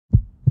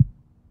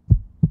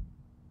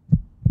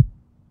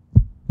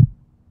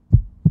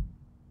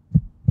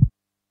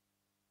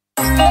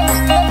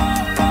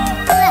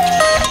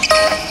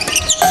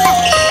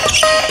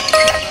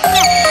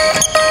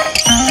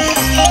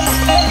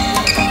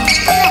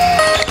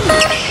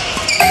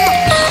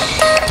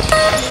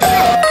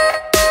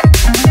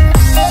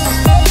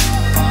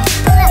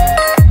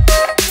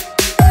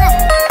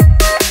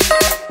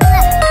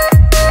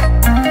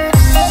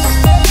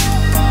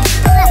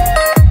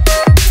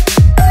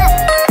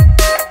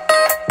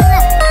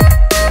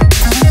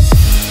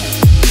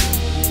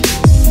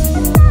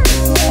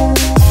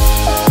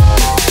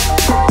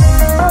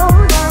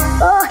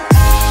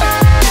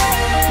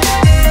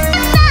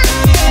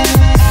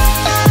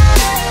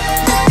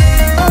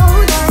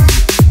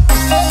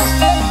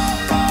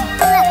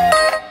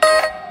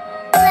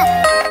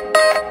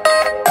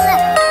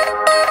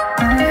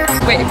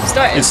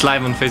It's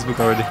live on Facebook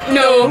already.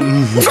 No.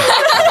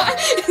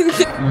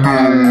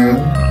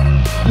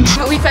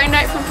 We found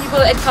out from people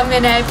that had come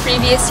in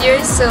previous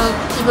years, so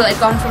people that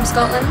had gone from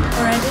Scotland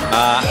already.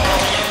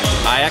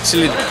 I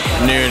actually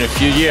knew in a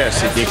few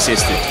years it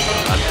existed,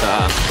 but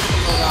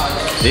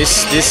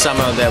this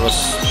summer there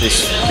was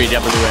this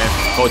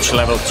BWF coach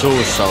level 2,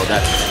 so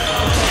that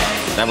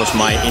was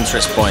my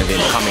interest point in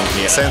coming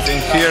here. Same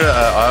thing here,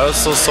 I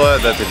also saw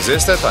that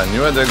existed, I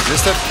knew it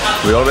existed.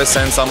 We always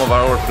send some of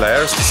our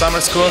players to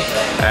summer school,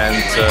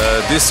 and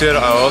this year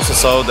I also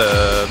saw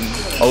the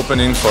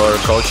opening for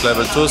coach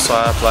level 2, so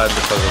I applied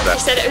because of that.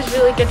 I said it was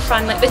really good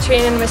fun, like the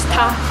training was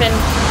tough and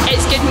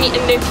it's good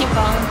meeting new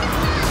people.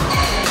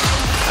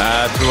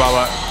 Through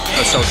our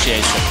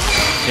association,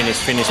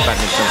 Finnish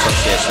Badminton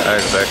Association.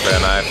 Exactly,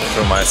 and I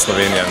through my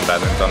Slovenian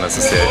Badminton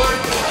Association.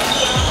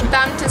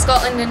 Badminton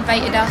Scotland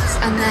invited us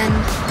and then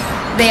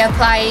they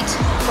applied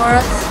for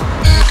us.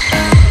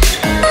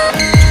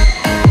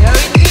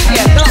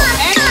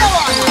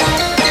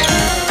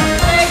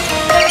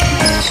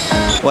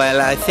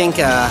 Well, I think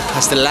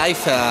as the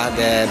life,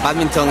 the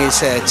badminton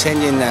is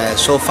changing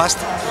so fast.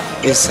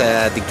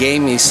 The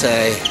game is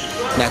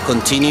in a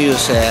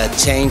continuous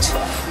change,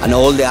 and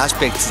all the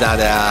aspects that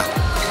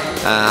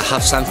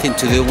have something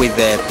to do with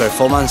the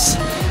performance,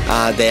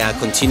 they are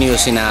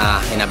continuous in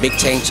a big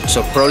change.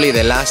 So probably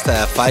the last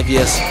 5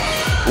 years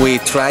we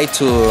try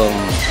to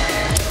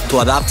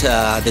adapt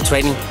the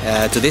training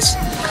to this.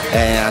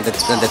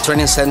 The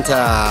training center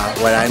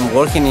where I'm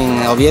working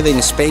in Oviedo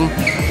in Spain,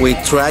 we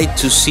try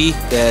to see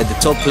the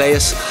top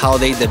players, how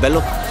they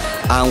develop,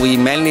 and we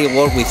mainly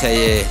work with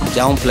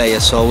young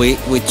players, so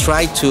we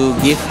try to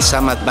give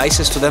some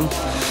advices to them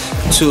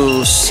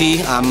to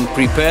see and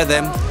prepare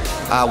them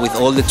with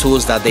all the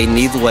tools that they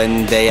need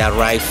when they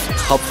arrive,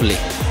 hopefully,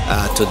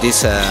 to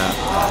this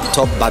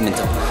top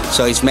badminton.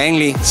 So it's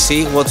mainly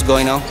see what's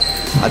going on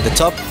at the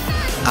top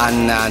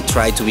and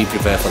try to be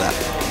prepared for that.